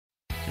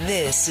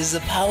This is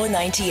a Power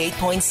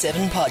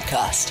 98.7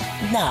 podcast.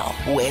 Now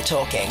we're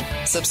talking.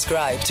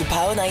 Subscribe to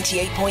Power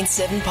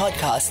 98.7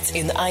 podcasts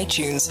in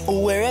iTunes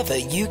or wherever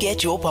you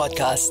get your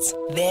podcasts.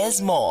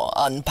 There's more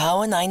on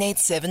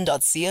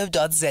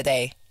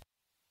power987.co.za.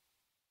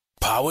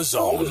 Power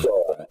Zone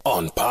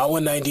on Power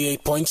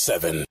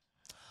 98.7.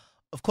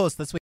 Of course,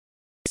 that's what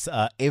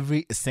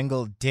every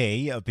single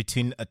day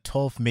between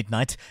 12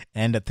 midnight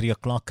and 3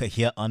 o'clock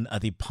here on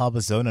the Power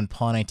Zone on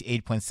Power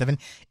 98.7.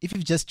 If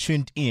you've just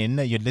tuned in,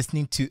 you're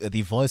listening to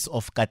the voice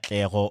of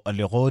Katlego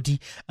Lerodi.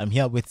 I'm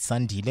here with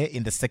Sandile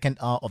in the second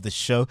hour of the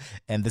show,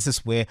 and this is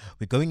where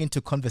we're going into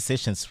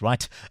conversations,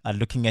 right?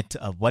 Looking at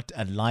what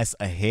lies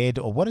ahead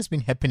or what has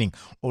been happening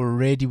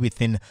already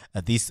within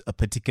this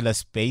particular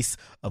space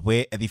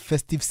where the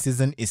festive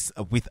season is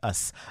with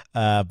us.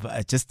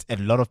 Just a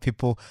lot of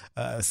people,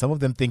 some of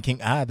them thinking,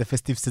 the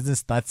festive season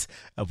starts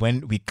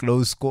when we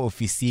close Go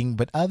Officing,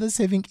 but others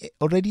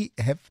already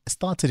have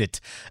started it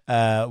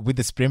with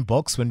the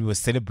Springboks when we were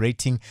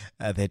celebrating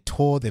their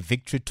tour, the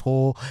victory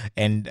tour.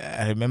 And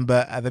I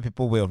remember other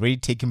people were already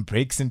taking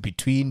breaks in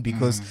between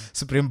because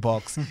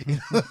Springboks,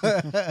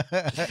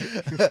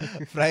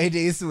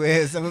 Fridays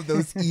were some of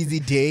those easy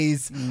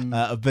days.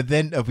 But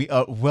then we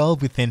are well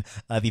within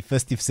the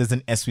festive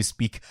season as we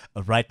speak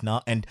right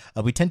now. And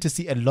we tend to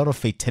see a lot of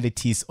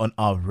fatalities on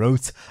our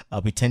roads.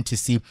 We tend to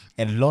see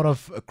a lot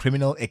of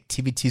criminal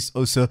activities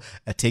also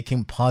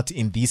taking part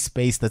in this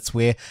space. That's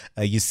where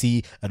you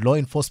see law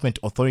enforcement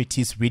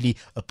authorities really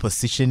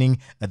positioning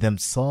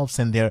themselves,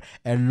 and there are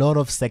a lot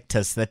of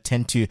sectors that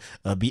tend to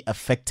be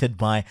affected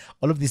by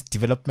all of these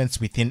developments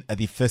within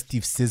the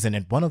festive season,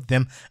 and one of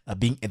them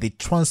being the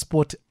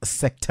transport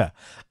sector.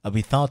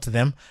 Without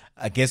them,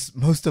 I guess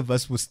most of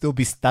us would still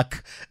be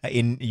stuck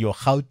in your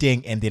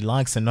Gauteng and the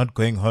likes and not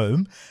going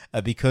home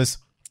because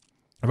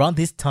around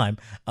this time,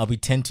 we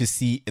tend to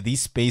see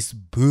this space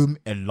boom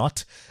a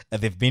lot.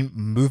 There have been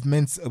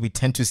movements. We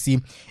tend to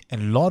see a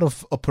lot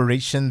of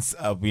operations,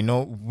 we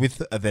know,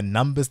 with the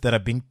numbers that are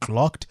being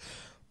clocked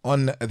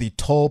on the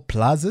toll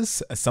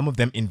plazas, some of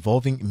them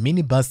involving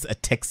minibus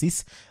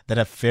taxis that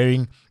are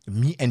ferrying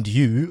me and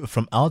you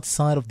from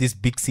outside of these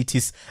big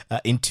cities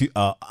into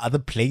other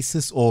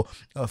places, or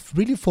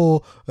really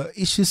for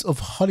issues of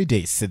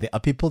holidays. So there are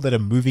people that are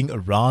moving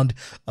around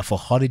for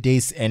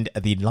holidays and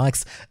the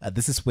likes.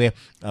 This is where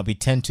we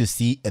tend to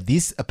see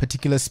this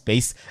particular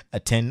space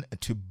tend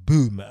to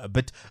boom.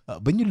 But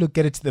when you look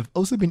at it, there have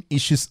also been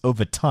issues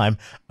over time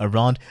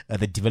around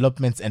the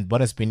developments and what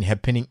has been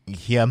happening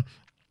here.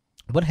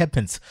 What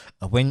happens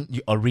when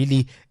you are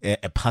really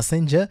a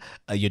passenger,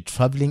 you're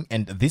traveling,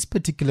 and this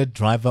particular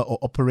driver or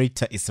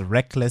operator is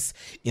reckless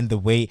in the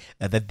way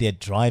that they're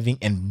driving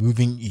and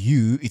moving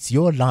you? It's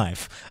your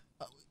life.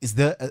 Is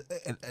there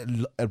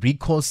a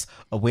recourse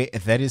where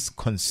that is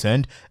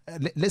concerned?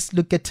 Let's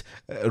look at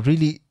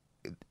really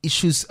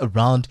issues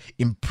around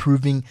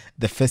improving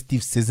the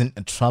festive season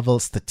and travel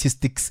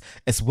statistics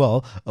as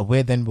well,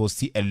 where then we'll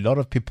see a lot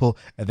of people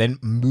then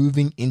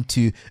moving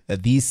into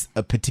this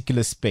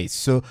particular space.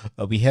 So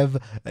we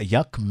have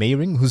Jacques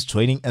Meyering, who's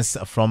joining us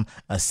from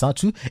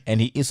SATU,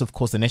 and he is of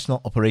course the National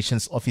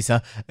Operations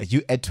Officer.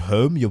 You at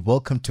home, you're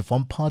welcome to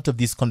form part of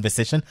this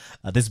conversation.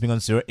 This being on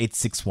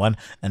 0861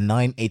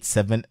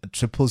 987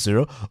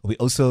 000. We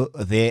also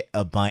there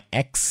by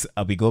X.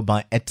 We go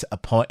by at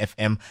Power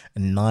FM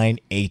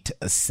 987.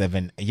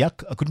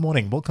 Jacques, good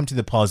morning. Welcome to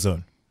the Power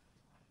Zone.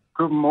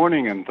 Good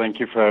morning, and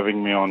thank you for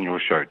having me on your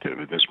show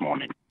this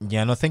morning.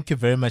 Yeah, no, thank you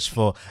very much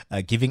for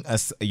giving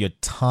us your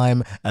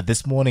time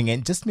this morning.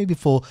 And just maybe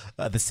for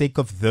the sake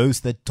of those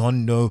that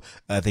don't know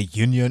the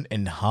union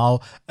and how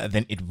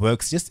then it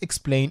works, just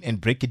explain and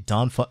break it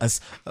down for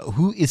us.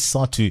 Who is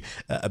SATU?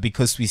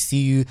 Because we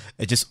see you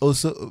just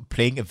also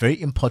playing a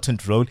very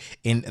important role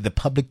in the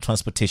public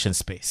transportation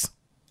space.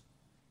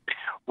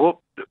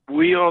 Well,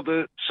 we are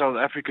the South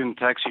African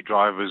Taxi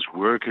Drivers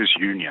Workers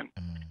Union.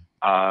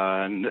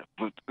 And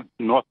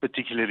not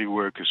particularly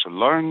workers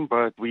alone,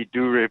 but we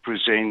do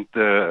represent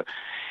the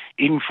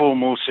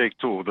informal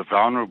sector, or the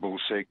vulnerable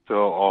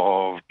sector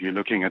of, you're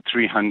looking at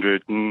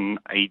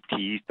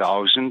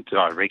 380,000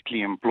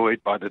 directly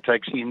employed by the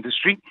taxi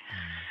industry,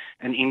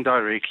 and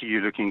indirectly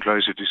you're looking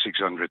closer to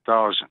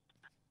 600,000.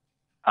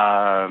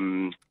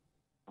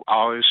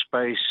 Our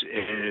space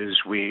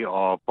is, we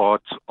are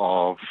part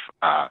of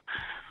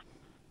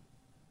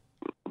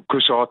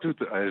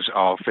COSATU as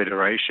our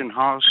federation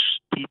house,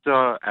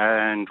 TITA,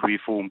 and we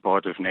form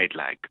part of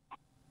NEDLAG.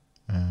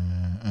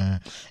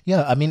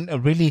 Yeah, I mean,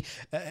 really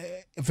a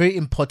very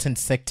important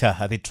sector,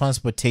 the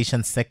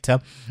transportation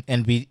sector.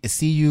 And we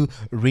see you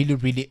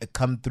really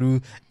come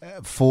through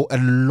for a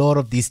lot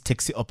of these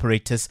taxi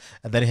operators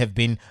that have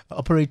been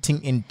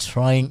operating in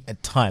trying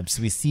times.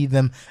 We see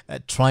them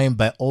trying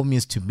by all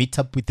means to meet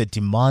up with the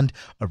demand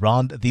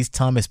around this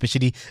time,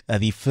 especially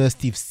the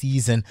festive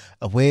season,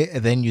 where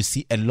then you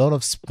see a lot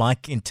of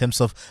spike in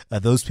terms of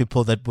those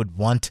people that would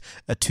want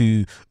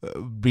to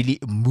really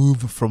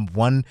move from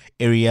one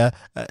area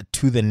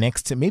to the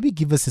next. Maybe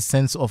give us a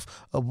sense of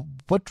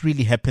what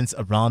really happens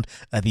around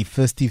the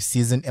festive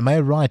season? Am I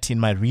right in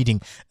my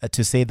reading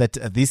to say that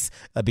this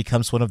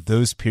becomes one of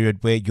those periods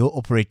where your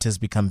operators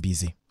become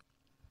busy?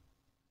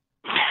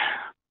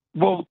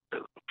 Well,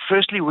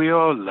 firstly, we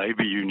are a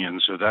labor union,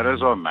 so that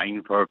is our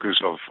main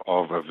focus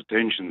of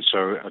attention.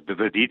 So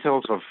the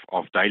details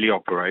of daily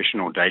operation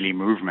or daily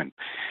movement,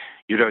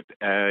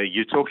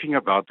 you're talking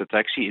about the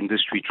taxi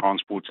industry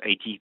transports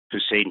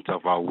 80%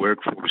 of our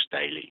workforce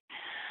daily.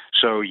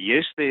 So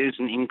yes, there is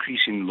an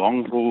increase in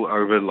long haul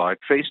over like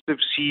festive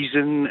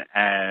season,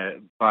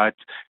 but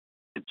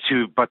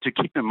to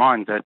keep in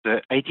mind that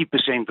the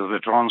 80% of the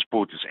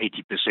transport is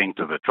 80%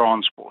 of the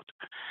transport.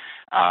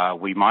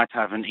 We might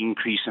have an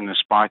increase in a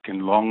spike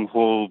in long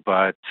haul,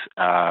 but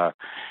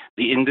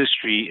the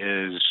industry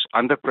is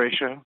under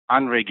pressure,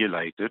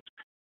 unregulated.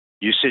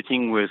 You're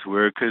sitting with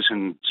workers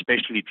and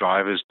especially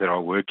drivers that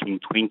are working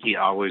 20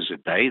 hours a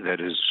day. That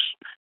is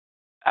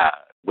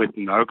with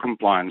no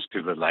compliance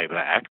to the Labour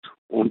Act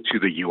or to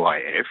the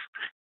UIF.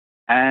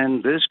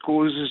 And this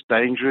causes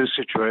dangerous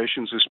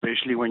situations,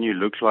 especially when you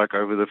look like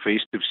over the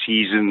festive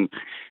season.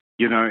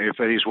 If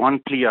there is one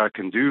plea I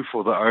can do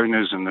for the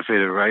owners and the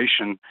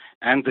Federation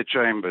and the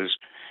chambers,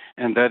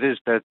 and that is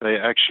that they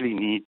actually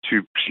need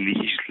to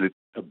please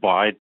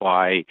abide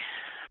by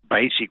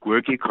basic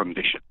working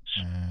conditions.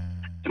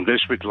 And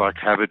this would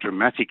have a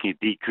dramatic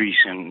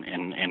decrease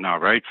in our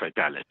road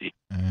fatality.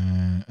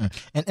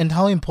 And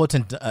how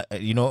important,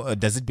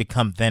 does it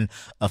become then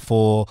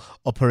for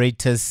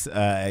operators,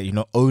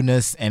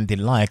 owners and the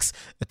likes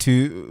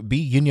to be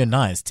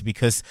unionized?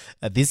 Because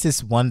this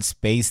is one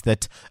space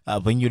that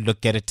when you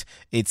look at it,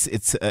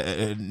 it's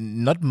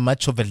not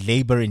much of a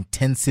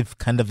labor-intensive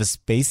kind of a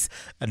space,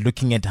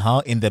 looking at how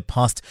in the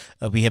past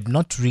we have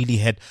not really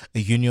had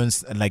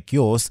unions like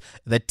yours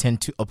that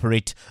tend to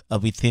operate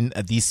within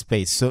this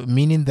space. So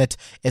meaning that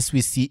as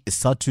we see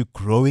SATU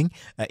growing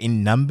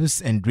in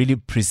numbers and really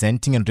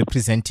presenting and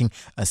representing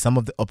some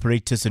of the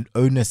operators and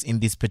owners in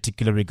this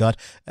particular regard,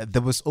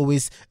 there was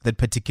always that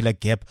particular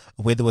gap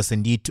where there was a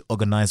need to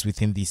organize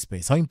within this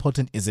space. How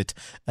important is it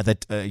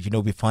that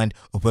we find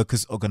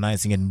workers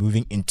organizing and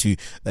moving into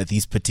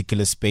this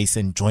particular space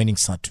and joining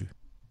SATU?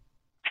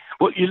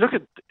 Well, you look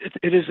at it,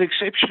 it is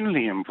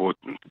exceptionally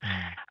important.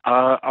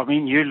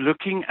 You're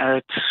looking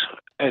at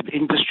an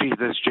industry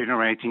that's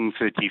generating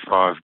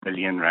 35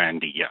 billion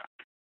rand a year.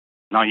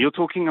 Now, you're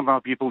talking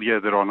about people here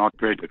that are not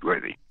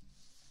creditworthy.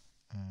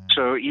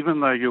 So even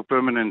though you're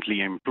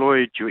permanently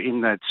employed, you're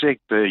in that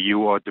sector,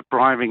 you are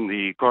depriving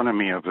the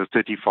economy of a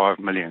 35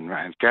 million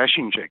rand cash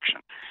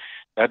injection.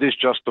 That is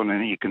just on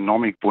an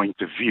economic point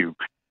of view.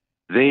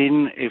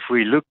 Then if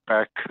we look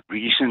back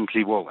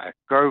recently, at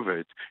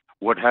COVID,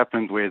 what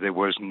happened where there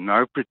was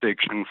no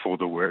protection for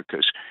the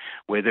workers,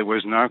 where there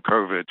was no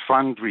COVID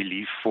fund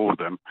relief for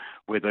them,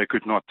 where they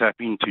could not tap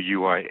into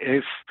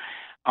UIF.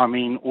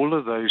 All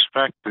of those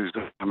factors,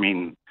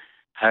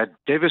 had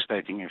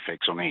devastating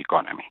effects on the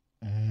economy.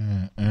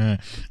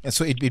 And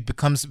so it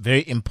becomes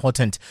very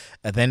important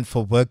then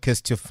for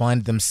workers to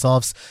find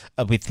themselves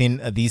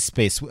within this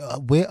space.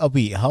 Where are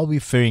we? How are we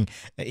faring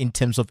in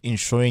terms of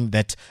ensuring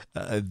that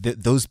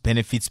those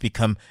benefits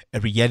become a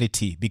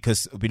reality?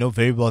 Because we know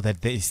very well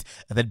that there is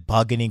that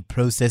bargaining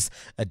process.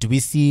 Do we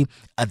see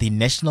the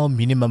national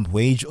minimum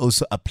wage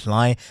also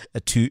apply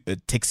to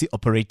taxi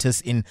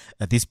operators in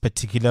this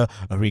particular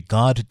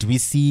regard? Do we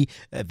see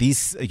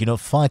this,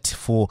 fight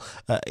for,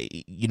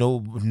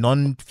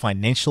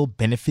 non-financial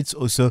benefits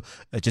also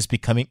just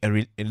becoming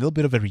a little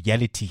bit of a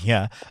reality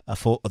here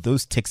for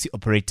those taxi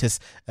operators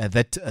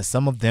that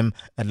some of them,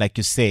 like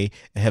you say,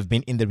 have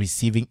been in the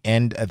receiving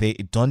end. They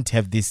don't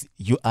have this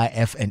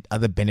UIF and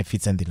other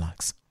benefits and the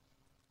likes.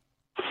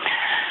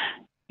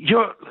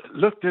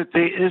 Look,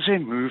 there is a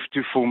move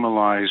to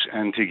formalize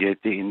and to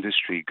get the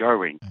industry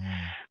going.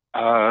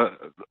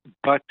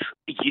 But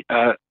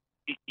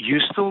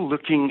you're still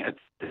looking at...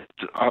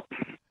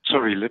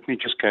 sorry, let me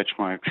just catch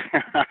my...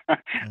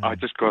 I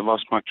just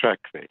lost my track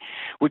there.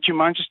 Would you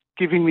mind just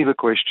giving me the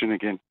question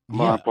again?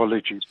 My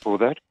apologies for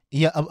that.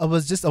 Yeah, I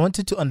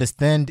wanted to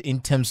understand in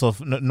terms of,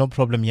 no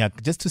problem,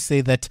 Jacques, just to say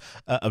that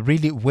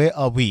really, where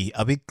are we?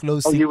 Are we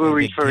closing you were the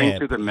referring gap,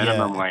 to the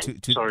minimum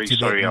wage.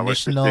 Sorry, I the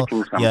was just national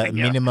thinking something.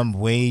 minimum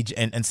wage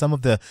and some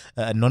of the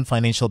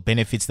non-financial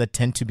benefits that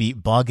tend to be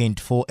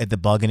bargained for at the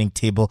bargaining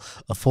table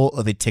for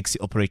the taxi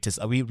operators.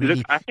 Are we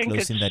really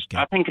closing that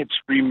gap? I think it's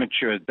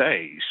premature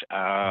days.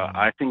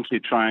 I think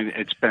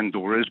it's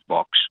Pandora's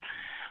box.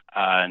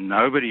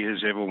 Nobody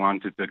has ever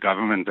wanted, the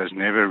government has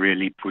never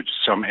really put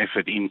some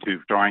effort into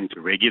trying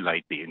to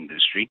regulate the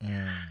industry,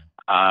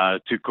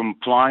 to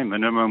comply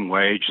minimum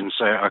wage and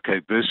say, okay,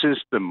 this is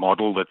the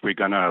model that we're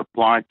going to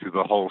apply to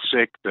the whole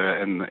sector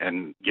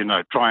and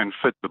try and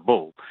fit the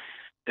bill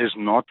is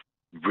not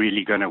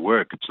really going to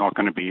work. It's not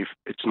going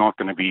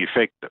to be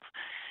effective.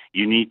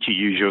 You need to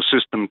use your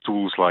system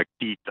tools like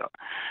TITA,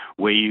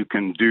 where you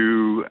can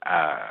do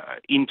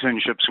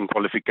internships and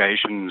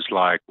qualifications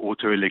like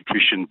auto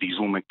electrician,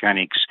 diesel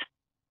mechanics,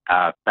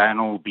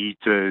 panel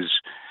beaters,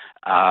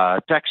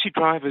 Taxi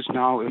drivers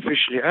now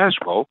officially as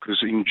well,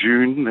 because in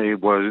June there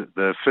was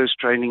the first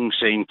training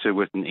center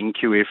with an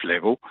NQF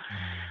level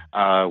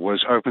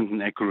was opened in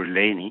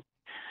Ekurhuleni.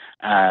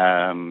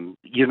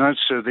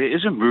 So there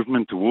is a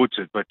movement towards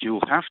it, but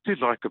you'll have to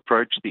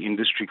approach the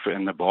industry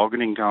in the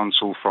bargaining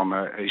council from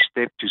a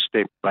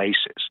step-to-step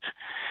basis.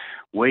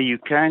 Where you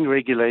can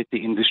regulate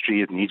the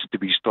industry, it needs to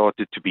be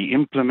started to be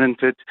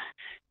implemented,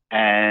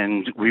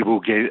 and we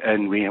will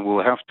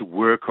have to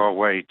work our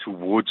way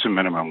towards a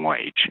minimum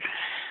wage.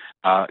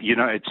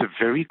 It's a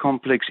very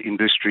complex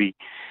industry.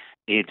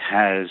 It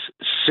has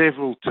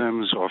several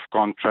terms of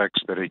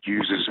contracts that it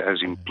uses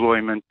as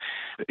employment.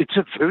 It's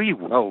a very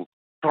well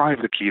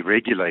privately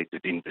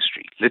regulated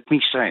industry. Let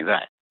me say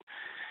that.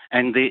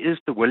 And there is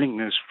the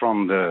willingness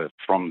from the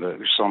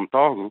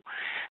Santago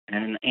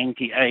and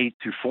NTA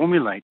to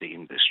formulate the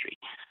industry,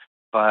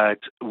 but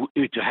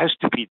it has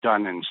to be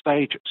done in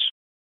stages.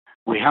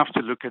 We have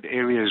to look at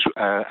areas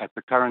at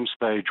the current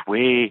stage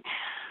where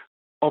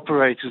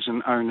operators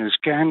and owners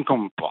can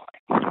comply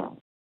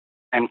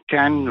and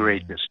can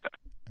register,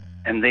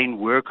 and then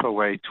work our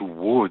way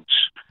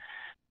towards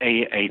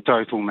a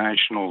total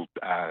national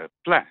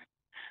plan.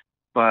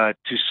 But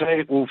to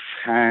say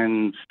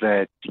offhand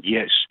that,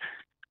 yes,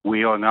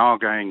 we are now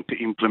going to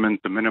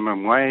implement the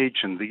minimum wage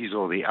and these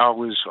are the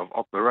hours of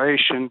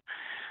operation,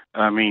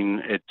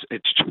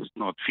 it's just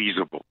not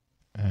feasible.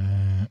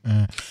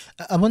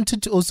 I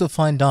wanted to also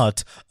find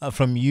out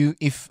from you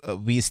if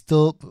we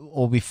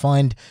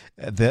find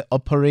the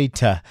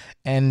operator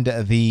and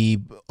the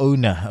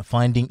owner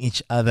finding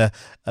each other,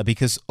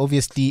 because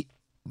obviously,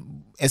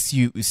 as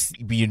you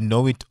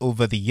know it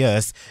over the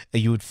years,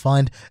 you would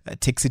find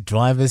taxi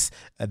drivers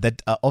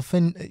that are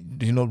often,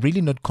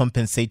 really not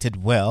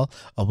compensated well,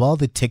 while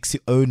the taxi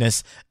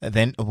owners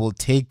then will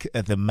take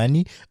the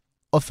money.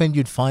 Often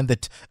you'd find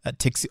that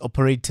taxi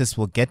operators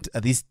will get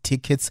these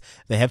tickets.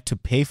 They have to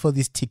pay for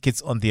these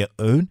tickets on their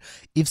own.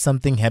 If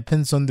something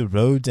happens on the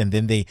road and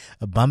then they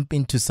bump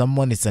into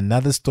someone, it's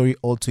another story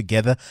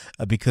altogether,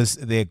 because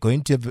they're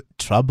going to have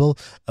trouble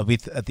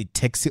with the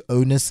taxi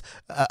owners.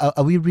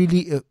 Are we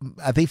really,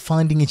 are they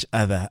finding each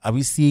other? Are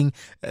we seeing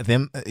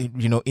them,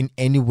 in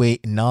any way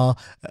now,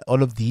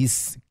 all of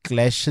these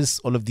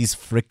clashes, all of these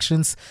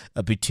frictions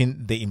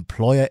between the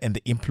employer and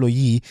the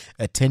employee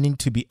tending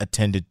to be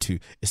attended to,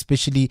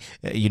 especially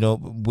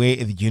where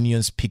the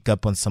unions pick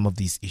up on some of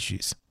these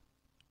issues?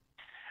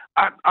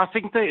 I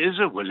think there is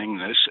a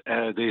willingness.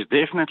 There's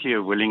definitely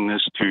a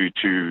willingness to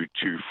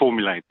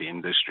formulate the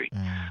industry.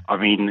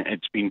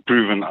 It's been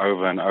proven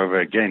over and over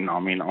again.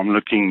 I'm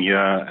looking here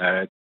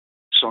at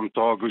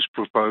Santago's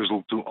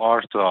proposal to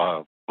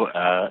ARTA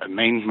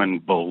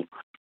amendment bill.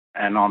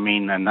 And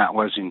that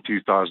was in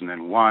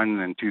 2001 and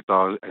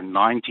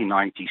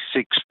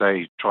 1996.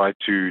 They tried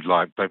to,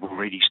 they've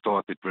already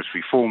started with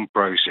reform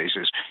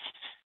processes.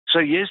 So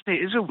yes,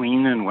 there is a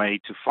win-win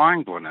way to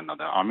find one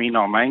another. Our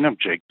main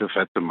objective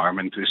at the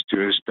moment is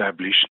to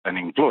establish an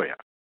employer.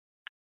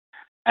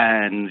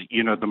 And,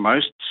 the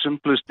most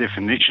simplest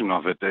definition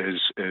of it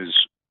is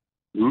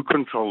who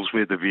controls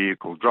where the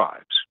vehicle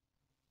drives.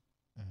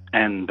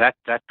 And that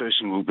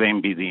person will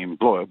then be the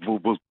employer,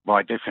 will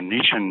by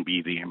definition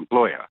be the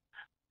employer.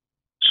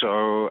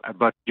 So,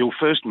 but your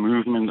first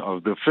movement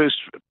of the first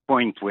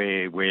point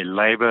where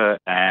labor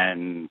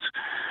and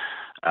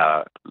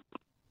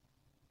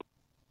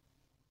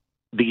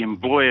the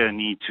employer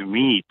need to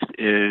meet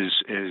is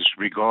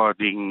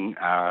regarding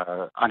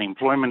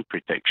unemployment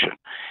protection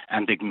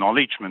and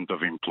acknowledgement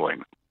of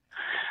employment.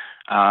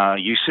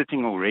 You're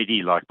sitting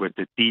already with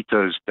the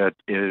TITAs, that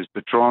is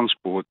the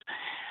transport,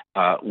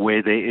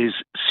 where there is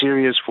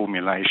serious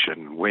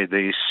formulation, where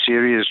there is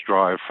serious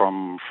drive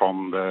from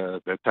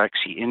the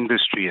taxi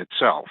industry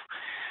itself.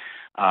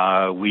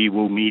 We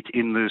will meet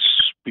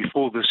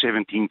before the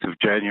 17th of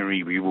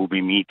January. We will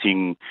be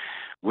meeting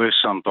with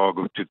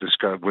Santago to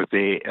discuss with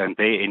their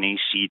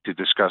NEC to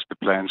discuss the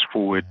plans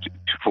forward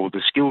for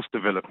the skills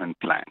development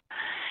plan,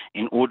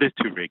 in order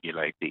to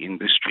regulate the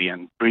industry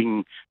and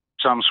bring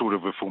some sort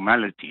of a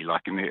formality,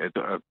 like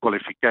a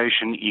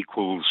qualification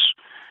equals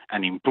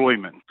an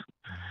employment.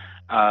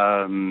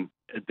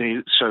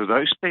 So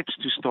those steps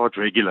to start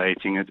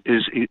regulating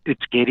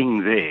it's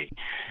getting there,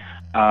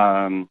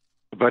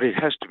 but it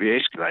has to be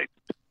escalated.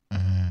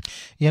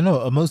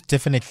 Most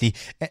definitely.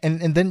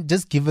 And then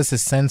just give us a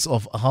sense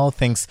of how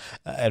things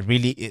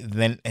really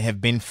then have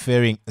been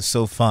faring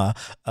so far.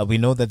 We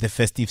know that the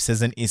festive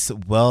season is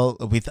well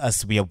with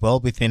us. We are well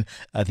within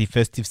the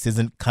festive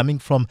season, coming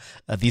from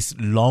this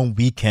long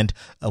weekend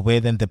where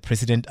then the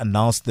president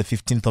announced the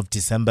 15th of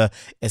December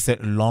as a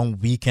long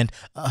weekend.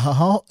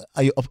 How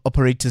are your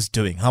operators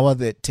doing? How are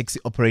the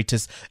taxi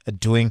operators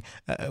doing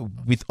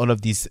with all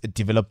of these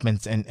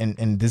developments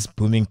and this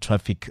booming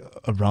traffic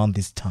around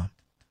this time?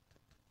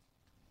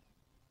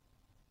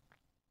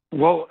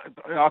 Well,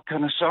 I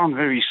kind of sound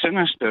very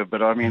sinister,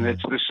 but I mean,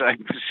 it's the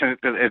same.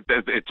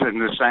 It's in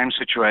the same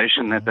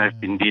situation that they've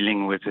been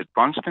dealing with it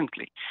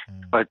constantly.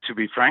 But to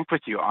be frank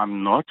with you,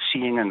 I'm not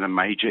seeing a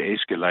major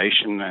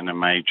escalation and a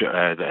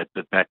major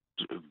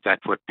that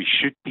what we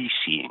should be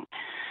seeing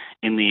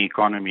in the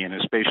economy, and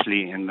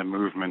especially in the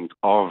movement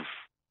of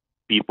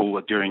people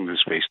during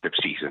this festive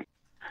season.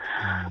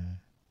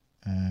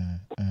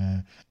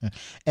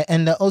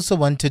 And I also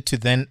wanted to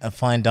then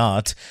find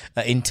out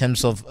in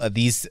terms of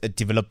these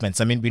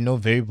developments. I mean, we know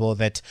very well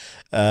that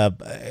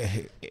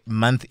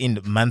month in,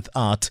 month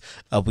out,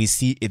 we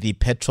see the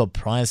petrol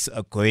price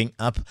going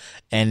up,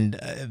 and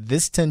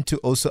this tend to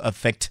also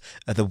affect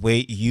the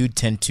way you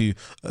tend to,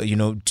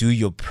 do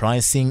your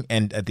pricing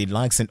and the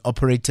likes, and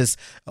operators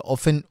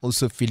often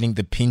also feeling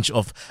the pinch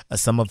of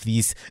some of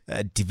these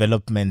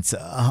developments.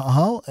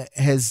 How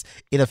has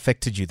it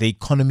affected you, the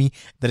economy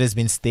that has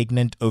been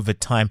stagnant over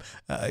time?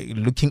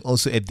 Looking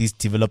also at these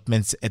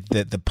developments at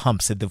the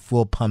pumps, at the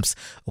fuel pumps,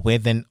 where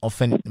then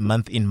often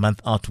month in, month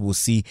out, we'll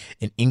see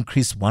an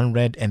increase,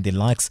 R1 and the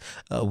likes,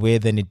 where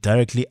then it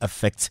directly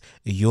affects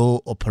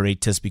your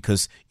operators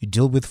because you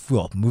deal with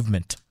fuel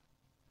movement.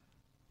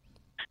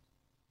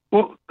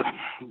 Well,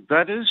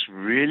 that is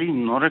really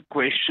not a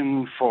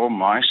question for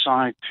my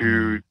side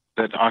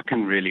that I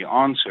can really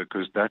answer,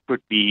 because that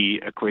would be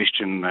a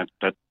question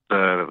that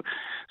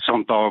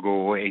Santago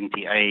or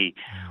NTA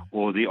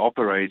or the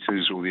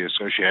operators or the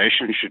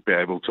association should be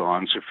able to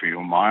answer for you.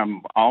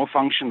 Our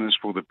function is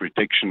for the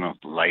protection of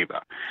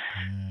labor.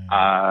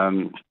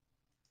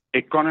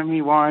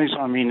 Economy-wise,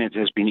 I mean, it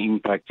has been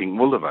impacting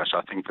all of us.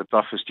 I think the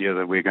toughest year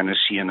that we're going to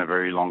see in a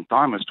very long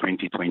time is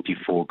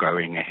 2024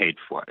 going ahead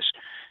for us.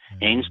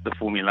 Hence, the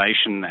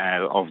formulation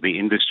of the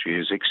industry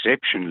is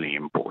exceptionally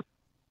important,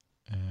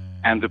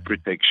 and the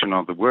protection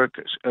of the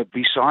workers.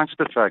 Besides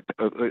the fact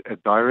a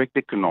direct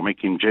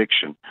economic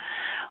injection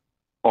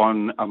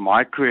on a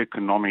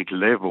microeconomic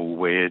level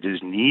where it is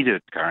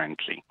needed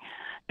currently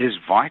is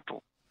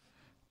vital.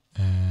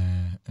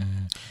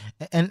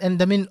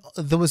 And I mean,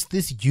 there was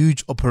this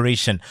huge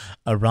operation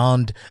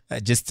around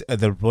just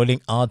the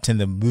rolling out and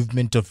the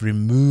movement of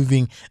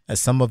removing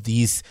some of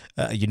these,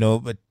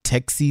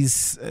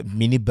 taxis,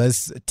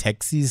 minibus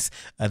taxis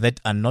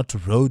that are not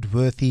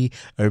roadworthy.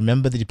 I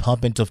remember the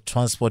Department of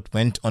Transport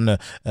went on a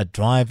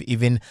drive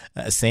even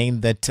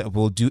saying that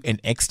we'll do an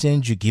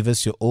exchange. You give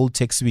us your old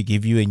taxi, we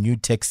give you a new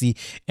taxi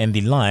and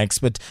the likes.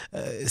 But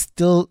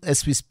still,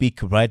 as we speak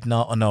right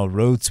now on our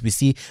roads, we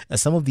see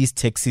some of these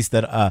taxis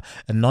that are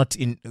not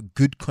in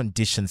good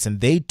conditions,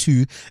 and they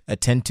too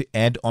tend to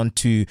add on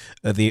to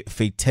the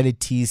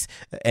fatalities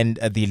and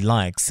the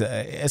likes.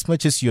 As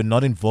much as you're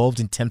not involved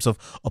in terms of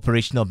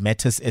operational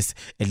matters as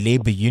a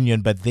labor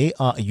union, but they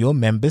are your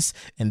members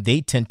and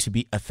they tend to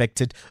be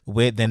affected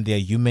where then there are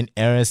human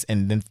errors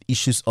and then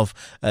issues of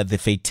the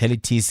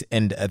fatalities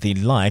and the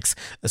likes.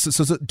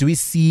 So do we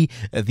see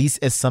this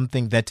as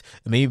something that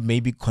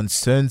maybe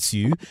concerns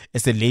you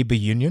as a labor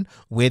union,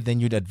 where then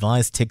you'd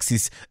advise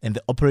taxis and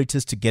the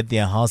operators to get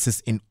their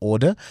houses in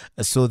order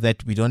so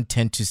that we don't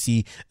tend to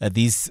see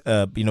these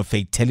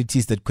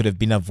fatalities that could have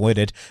been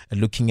avoided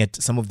looking at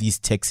some of these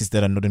taxis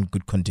that are not in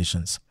good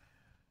conditions?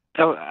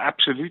 Oh,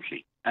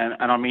 absolutely. And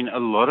I mean, a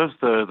lot of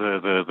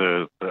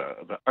the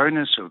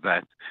onus of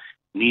that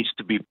needs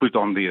to be put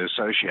on the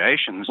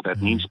associations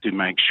that needs to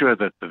make sure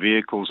that the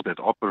vehicles that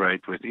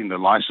operate within the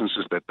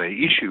licenses that they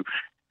issue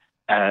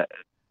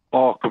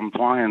are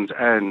compliant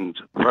and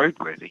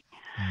roadworthy.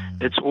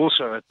 It's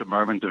also at the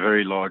moment a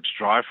very large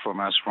drive from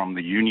us, from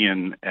the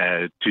union,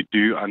 to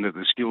do under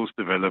the skills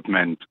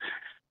development,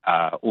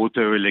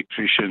 auto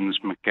electricians,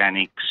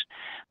 mechanics,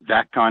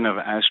 that kind of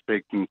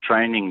aspect and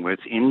training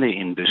within the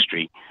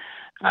industry,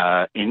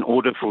 in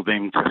order for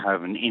them to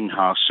have an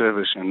in-house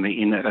service and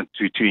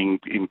to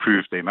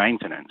improve their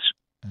maintenance.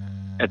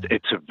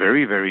 It's a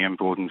very, very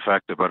important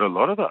factor, but a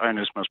lot of the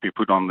onus must be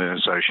put on the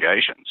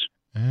associations.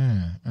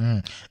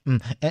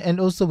 And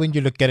also when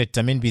you look at it,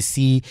 I mean, we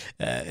see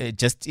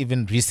just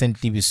even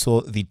recently we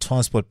saw the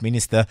transport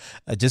minister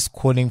just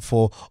calling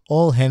for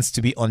all hands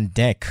to be on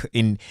deck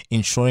in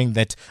ensuring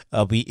that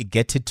we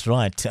get it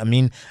right. I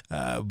mean,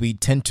 we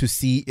tend to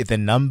see the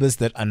numbers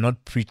that are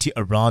not pretty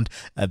around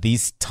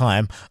this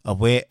time,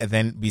 where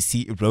then we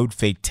see road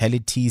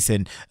fatalities,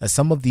 and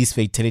some of these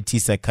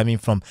fatalities are coming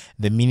from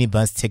the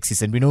minibus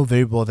taxis, and we know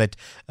very well that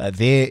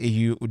there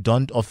you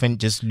don't often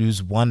just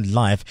lose one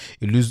life,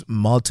 you lose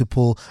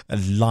multiple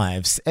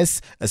lives.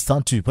 As a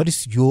Santu, what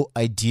is your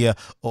idea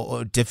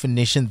or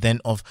definition then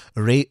of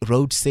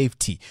road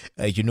safety?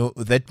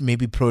 That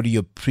maybe probably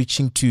you're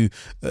preaching to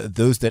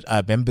those that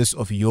are members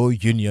of your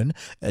union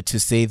to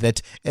say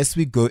that as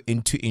we go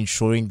into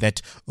ensuring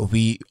that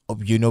we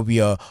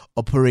are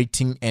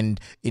operating and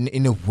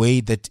in a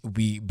way that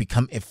we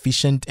become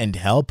efficient and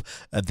help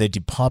the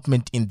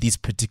department in this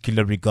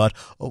particular regard,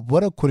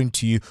 what according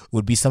to you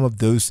would be some of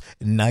those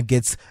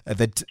nuggets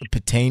that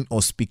pertain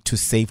or speak to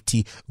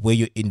safety where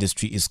your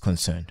industry is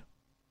concerned?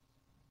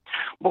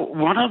 Well,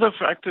 one of the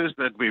factors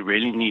that we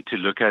really need to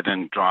look at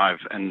and drive,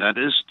 and that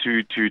is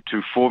to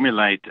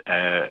formulate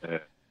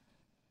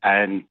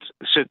and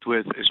sit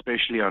with,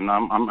 especially, and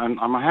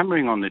I'm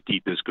hammering on the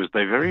teachers because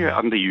they're very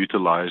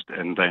underutilized,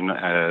 and then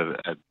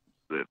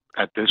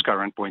at this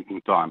current point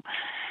in time,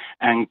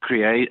 and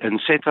create and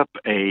set up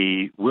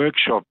a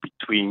workshop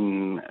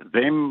between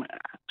them,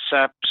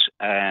 SAPs,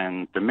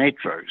 and the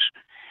metros,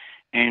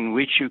 in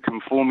which you can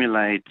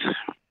formulate,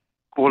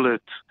 call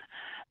it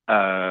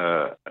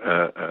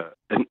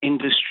an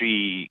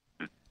industry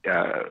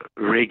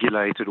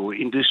regulated or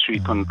industry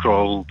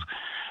controlled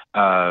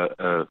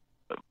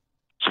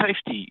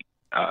safety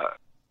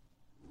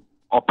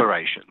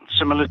operation,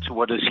 similar to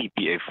what a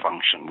CPF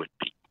function would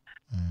be,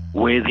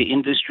 where the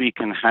industry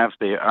can have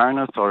their own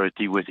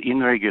authority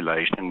within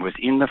regulation,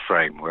 within the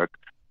framework,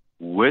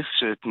 with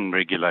certain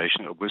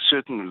regulation, with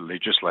certain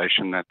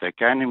legislation that they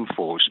can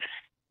enforce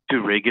to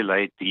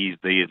regulate these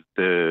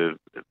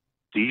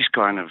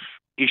kind of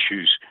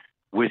issues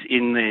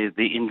within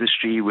the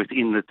industry,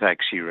 within the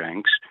taxi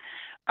ranks,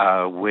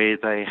 where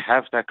they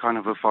have that kind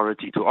of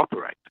authority to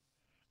operate.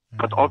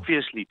 But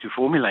obviously, to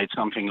formulate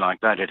something like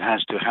that, it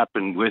has to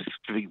happen with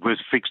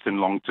fixed and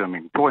long-term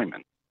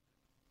employment.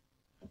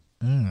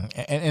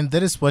 And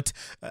that is what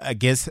I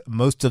guess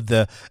most of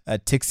the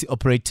taxi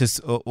operators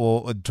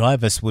or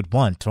drivers would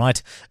want,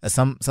 right?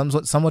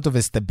 Somewhat of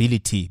a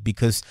stability,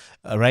 because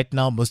right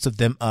now most of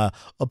them are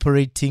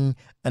operating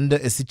under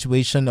a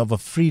situation of a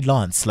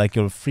freelance, like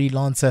you're a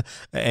freelancer,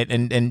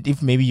 and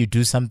if maybe you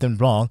do something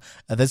wrong,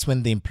 that's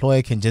when the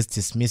employer can just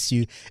dismiss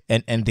you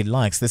and the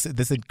likes.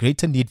 There's a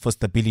greater need for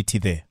stability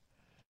there.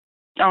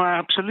 Oh,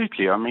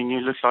 absolutely. I mean, you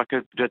look like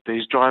that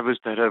there's drivers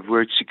that have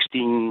worked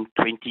 16,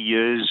 20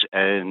 years,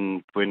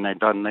 and when they're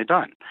done, they're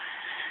done.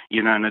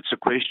 You know, and it's a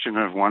question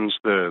of once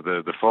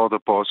the father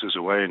passes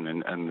away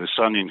and the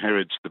son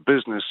inherits the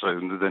business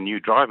and the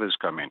new drivers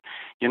come in.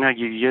 You know,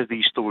 you hear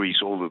these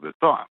stories all of the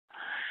time.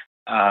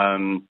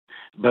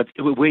 But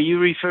were you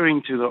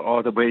referring to the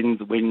order in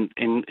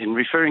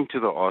referring to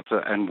the order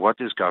and what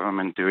is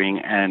government doing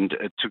and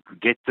to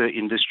get the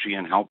industry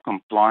and help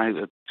them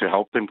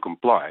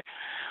comply?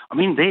 I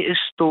mean, there is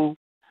still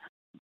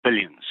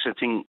billions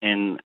sitting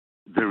in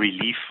the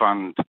relief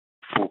fund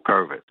for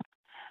COVID.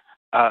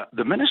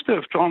 The Minister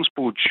of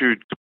Transport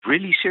should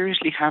really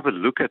seriously have a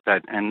look at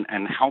that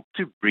and help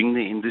to bring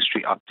the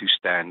industry up to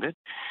standard.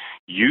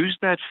 Use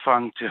that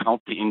fund to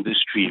help the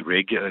industry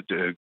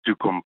to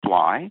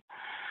comply.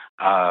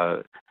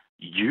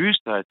 Use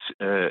that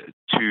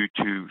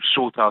to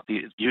sort out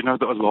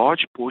a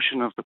large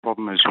portion of the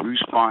problem is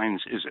whose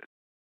fines is it?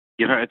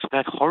 You know, it's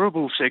that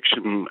horrible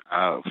Section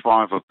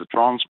 5 of the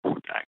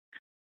Transport Act.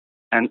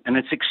 And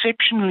it's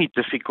exceptionally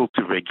difficult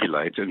to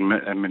regulate and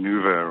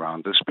maneuver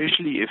around,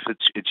 especially if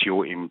it's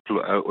your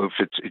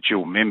it's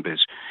your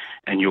members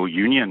and your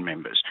union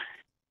members.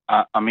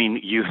 I mean,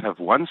 you have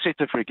one set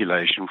of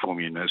regulation for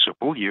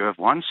municipal, you have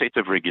one set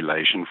of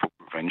regulation for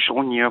provincial,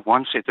 and you have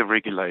one set of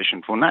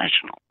regulation for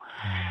national.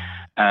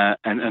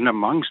 And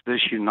amongst this,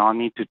 you now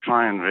need to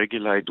try and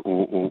regulate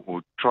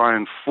or try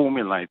and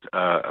formulate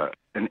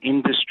an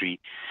industry,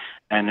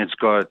 and it's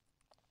got,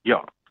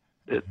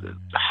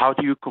 how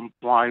do you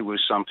comply with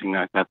something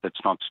like that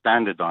that's not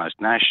standardized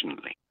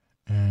nationally?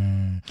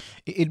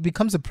 It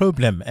becomes a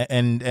problem,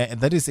 and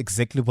that is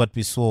exactly what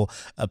we saw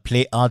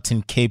play out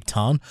in Cape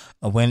Town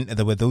when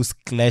there were those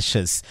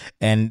clashes,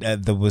 and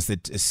there was a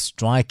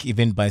strike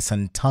even by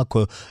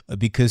Santaco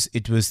because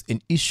it was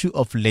an issue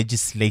of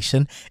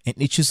legislation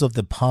and issues of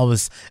the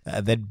powers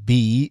that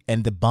be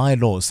and the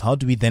bylaws. How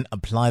do we then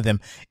apply them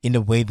in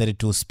a way that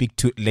it will speak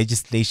to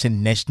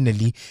legislation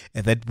nationally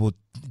that will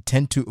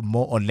tend to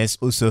more or less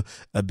also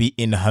be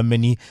in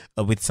harmony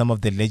with some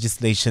of the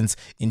legislations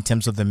in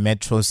terms of the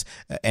metros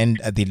and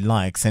the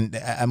likes. And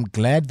I'm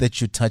glad that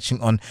you're touching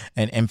on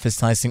and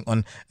emphasizing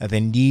on the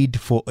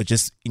need for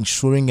just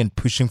ensuring and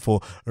pushing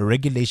for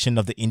regulation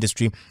of the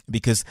industry,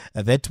 because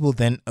that will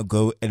then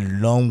go a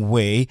long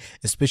way,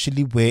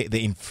 especially where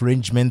the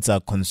infringements are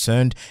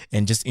concerned,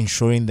 and just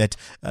ensuring that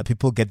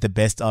people get the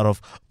best out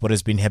of what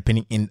has been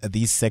happening in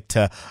this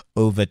sector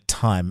over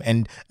time.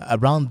 And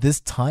around this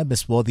time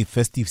as well, the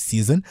festive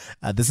season,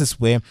 this is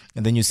where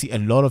and then you see a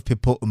lot of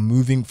people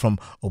moving from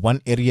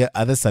one area,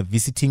 others are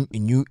visiting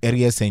new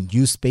areas and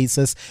new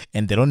spaces,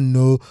 and they don't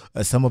know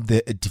some of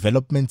the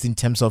developments in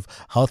terms of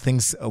how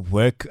things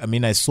work. I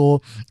mean, I saw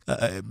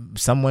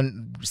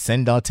someone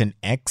send out an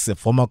ex, a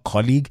former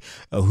colleague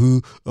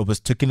who was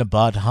talking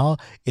about how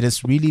it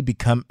has really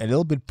become a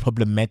little bit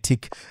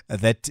problematic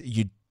that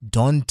you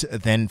don't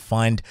then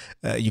find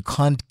you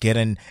can't get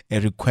a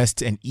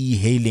request an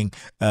e-hailing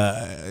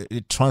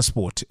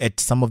transport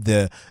at some of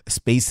the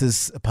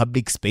spaces,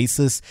 public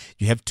spaces.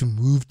 You have to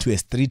move to a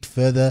street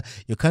further.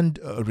 You can't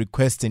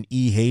request an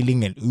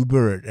e-hailing, an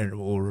Uber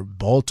or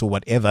Bolt or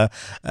whatever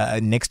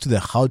next to the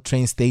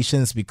Gautrain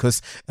stations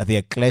because there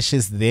are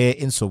clashes there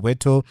in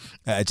Soweto.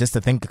 Just I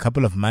think a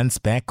couple of months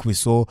back we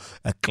saw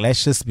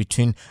clashes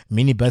between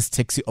minibus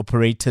taxi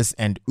operators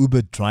and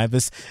Uber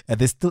drivers.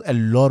 There's still a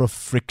lot of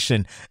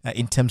friction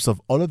in terms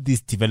of all of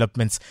these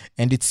developments,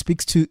 and it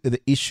speaks to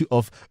the issue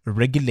of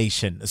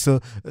regulation.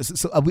 So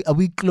are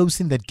we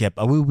closing that gap?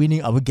 Are we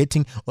winning? Are we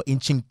getting or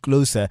inching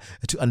closer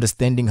to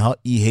understanding how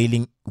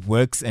e-hailing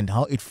works and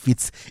how it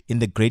fits in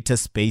the greater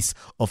space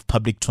of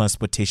public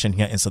transportation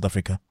here in South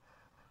Africa?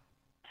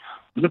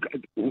 Look,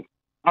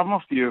 I'm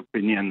of the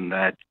opinion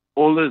that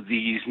all of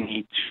these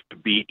need to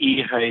be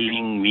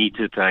e-hailing,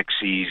 meter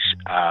taxis.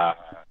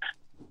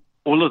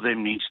 All of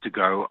them needs to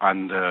go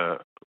under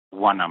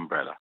one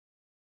umbrella.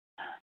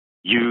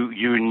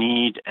 You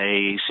need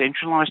a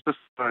centralized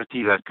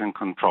authority that can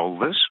control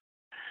this,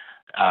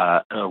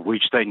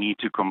 which they need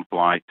to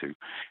comply to.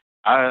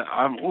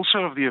 I'm also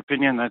of the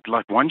opinion that,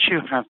 like, once you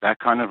have that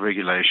kind of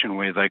regulation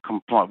where they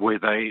comply, where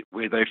they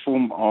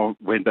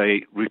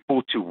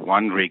report to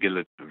one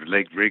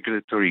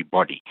regulatory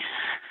body,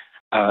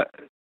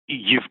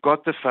 you've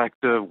got the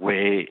factor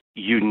where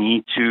you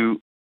need to.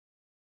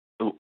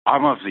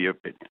 I'm of the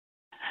opinion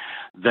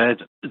that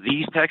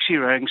these taxi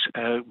ranks,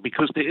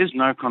 because there is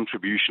no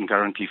contribution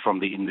currently from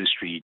the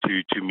industry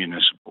to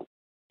municipal,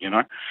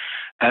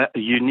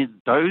 you need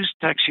those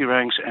taxi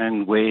ranks,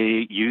 and where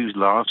you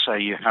say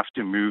you have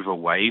to move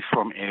away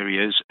from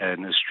areas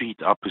and a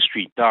street up, a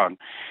street down,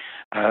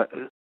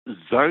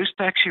 those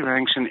taxi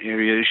ranks and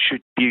areas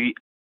should be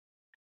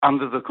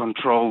under the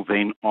control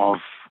then of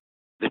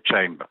the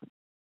chamber.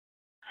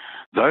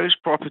 Those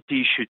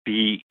properties should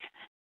be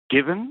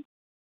given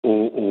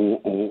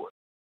or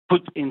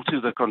put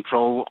into the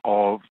control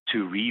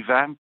to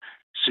revamp,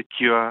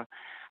 secure,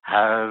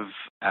 have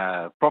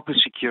proper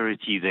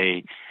security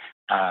there,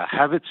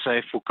 have it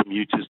safe for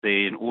commuters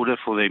there in order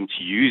for them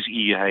to use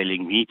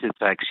e-hailing, meter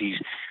taxis,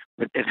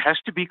 but it has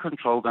to be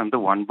controlled under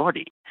one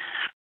body.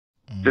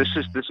 This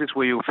is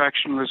where your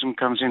factionalism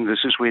comes in.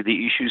 This is where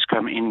the issues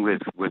come in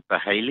with the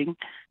hailing.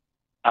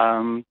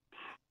 And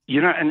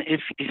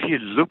if you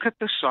look at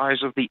the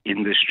size of the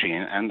industry,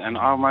 and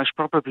I most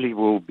probably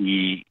will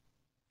be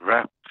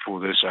wrapped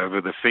for this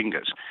over the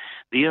fingers,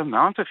 the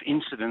amount of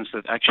incidents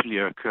that actually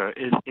occur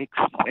is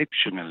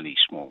exceptionally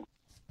small.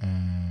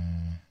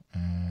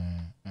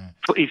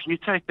 So if you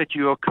take that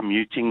you are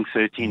commuting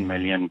 13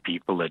 million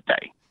people a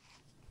day,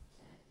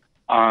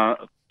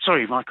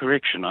 sorry, my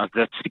correction,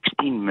 that's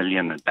 16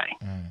 million a day.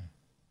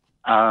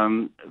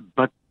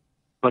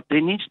 But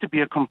there needs to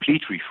be a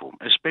complete reform,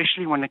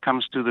 especially when it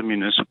comes to the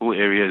municipal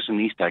areas, and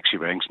these taxi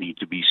ranks need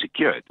to be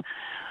secured.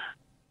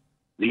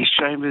 These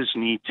chambers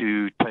need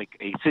to take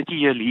a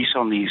 30-year lease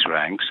on these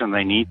ranks, and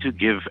they need to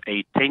give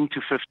a 10 to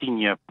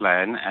 15-year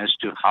plan as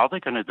to how they're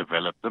going to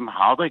develop them,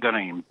 how they're going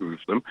to improve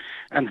them,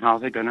 and how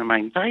they're going to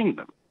maintain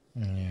them.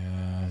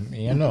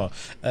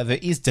 There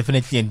is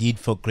definitely a need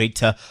for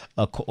greater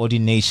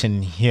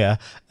coordination here,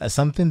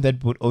 something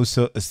that would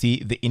also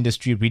see the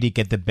industry really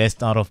get the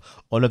best out of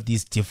all of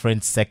these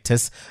different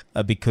sectors,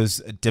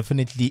 because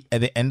definitely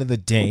at the end of the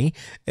day,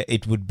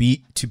 it would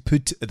be to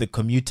put the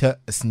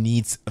commuter's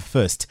needs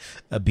first,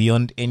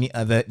 beyond any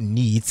other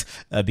needs,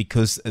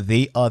 because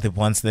they are the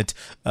ones that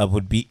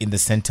would be in the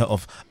center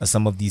of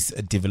some of these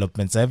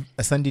developments. I have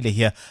Sandile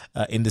here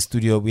in the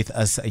studio with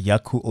us.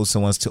 Jacques, who also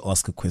wants to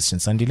ask a question.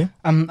 Sandile?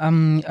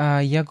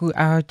 Yagu,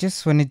 I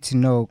just wanted to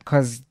know,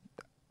 because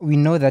we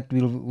know that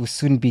we'll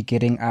soon be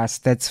getting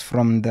stats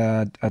from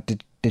the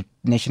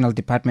National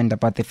Department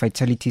about the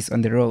fatalities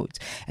on the roads,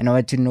 and I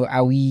want to know: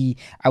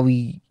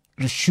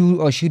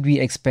 should we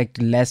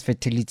expect less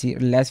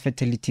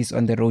fatalities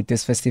on the road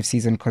this festive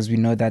season? Because we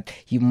know that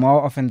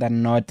more often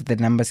than not the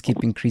numbers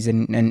keep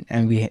increasing,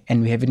 and we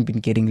haven't been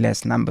getting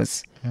less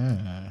numbers.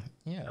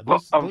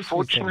 Well,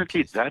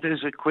 unfortunately, that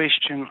is a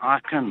question I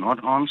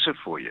cannot answer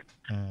for you.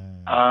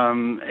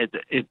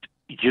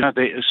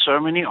 There are so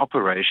many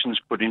operations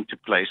put into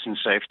place and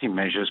safety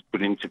measures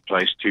put into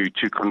place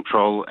to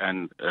control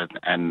and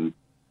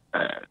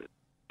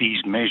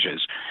these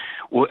measures,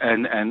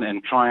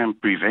 and try and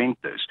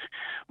prevent this.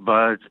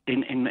 But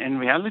in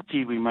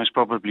reality, we most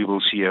probably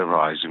will see a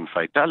rise in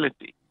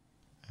fatality.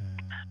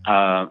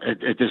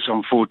 It is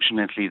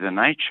unfortunately the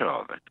nature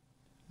of it.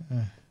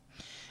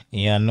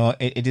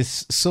 It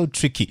is so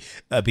tricky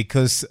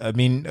because,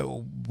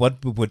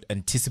 what we would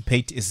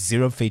anticipate is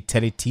zero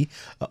fatality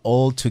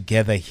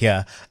altogether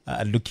here,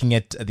 looking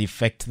at the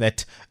fact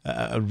that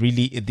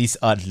really these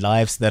are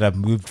lives that are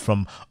moved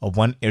from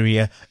one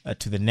area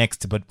to the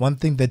next. But one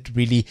thing that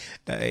really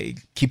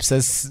keeps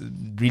us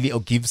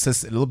or gives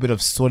us a little bit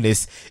of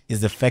solace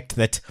is the fact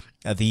that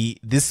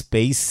this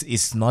space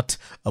is not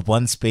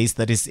one space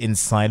that is in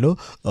silo.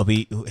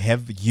 We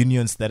have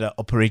unions that are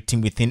operating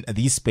within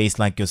this space,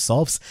 like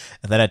yourselves,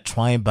 that are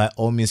trying by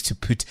all means to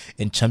put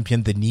and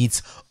champion the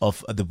needs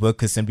of the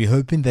workers. And we're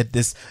hoping that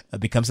this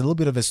becomes a little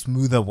bit of a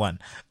smoother one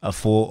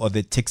for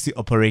the taxi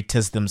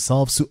operators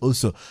themselves, who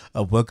also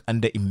work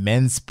under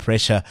immense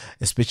pressure,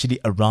 especially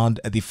around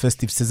the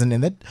festive season,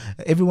 and that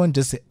everyone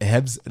just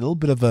has a little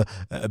bit of a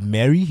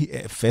merry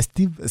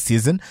festive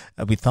season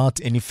without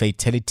any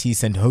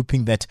fatalities, and hoping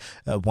hoping that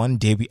one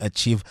day we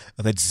achieve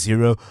that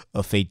zero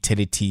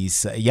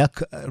fatalities.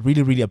 Jacques,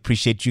 really, really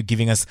appreciate you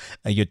giving us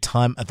your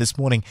time this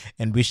morning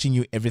and wishing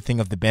you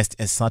everything of the best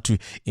as SATU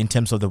in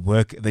terms of the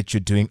work that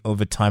you're doing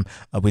over time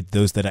with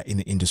those that are in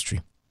the industry.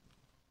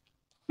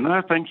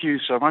 No, thank you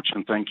so much,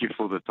 and thank you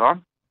for the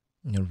time.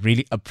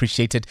 Really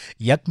appreciated.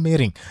 Jacques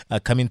Mering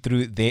coming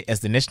through there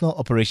as the National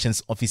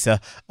Operations Officer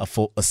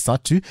for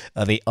SATU.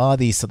 They are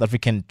the South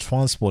African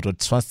Transport or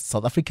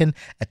South African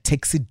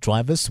Taxi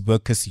Drivers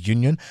Workers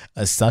Union,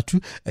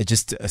 SATU,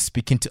 just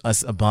speaking to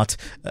us about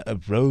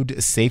road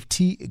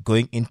safety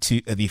going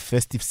into the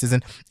festive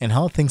season and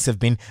how things have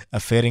been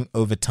faring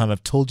over time.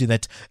 I've told you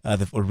that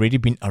there've already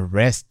been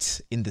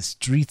arrests in the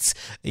streets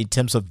in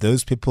terms of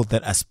those people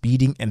that are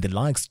speeding and the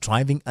likes,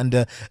 driving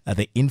under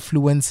the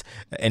influence,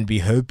 and be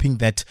hoping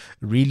that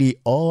really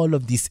all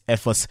of these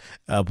efforts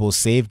will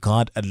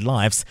safeguard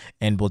lives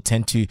and will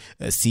tend to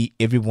see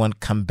everyone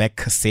come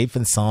back safe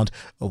and sound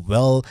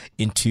well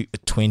into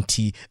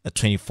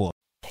 2024.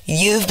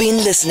 You've been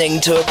listening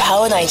to a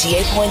Power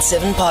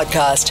 98.7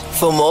 podcast.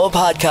 For more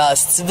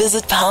podcasts,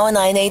 visit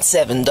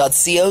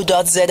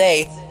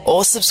power987.co.za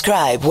or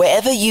subscribe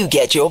wherever you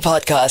get your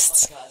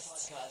podcasts.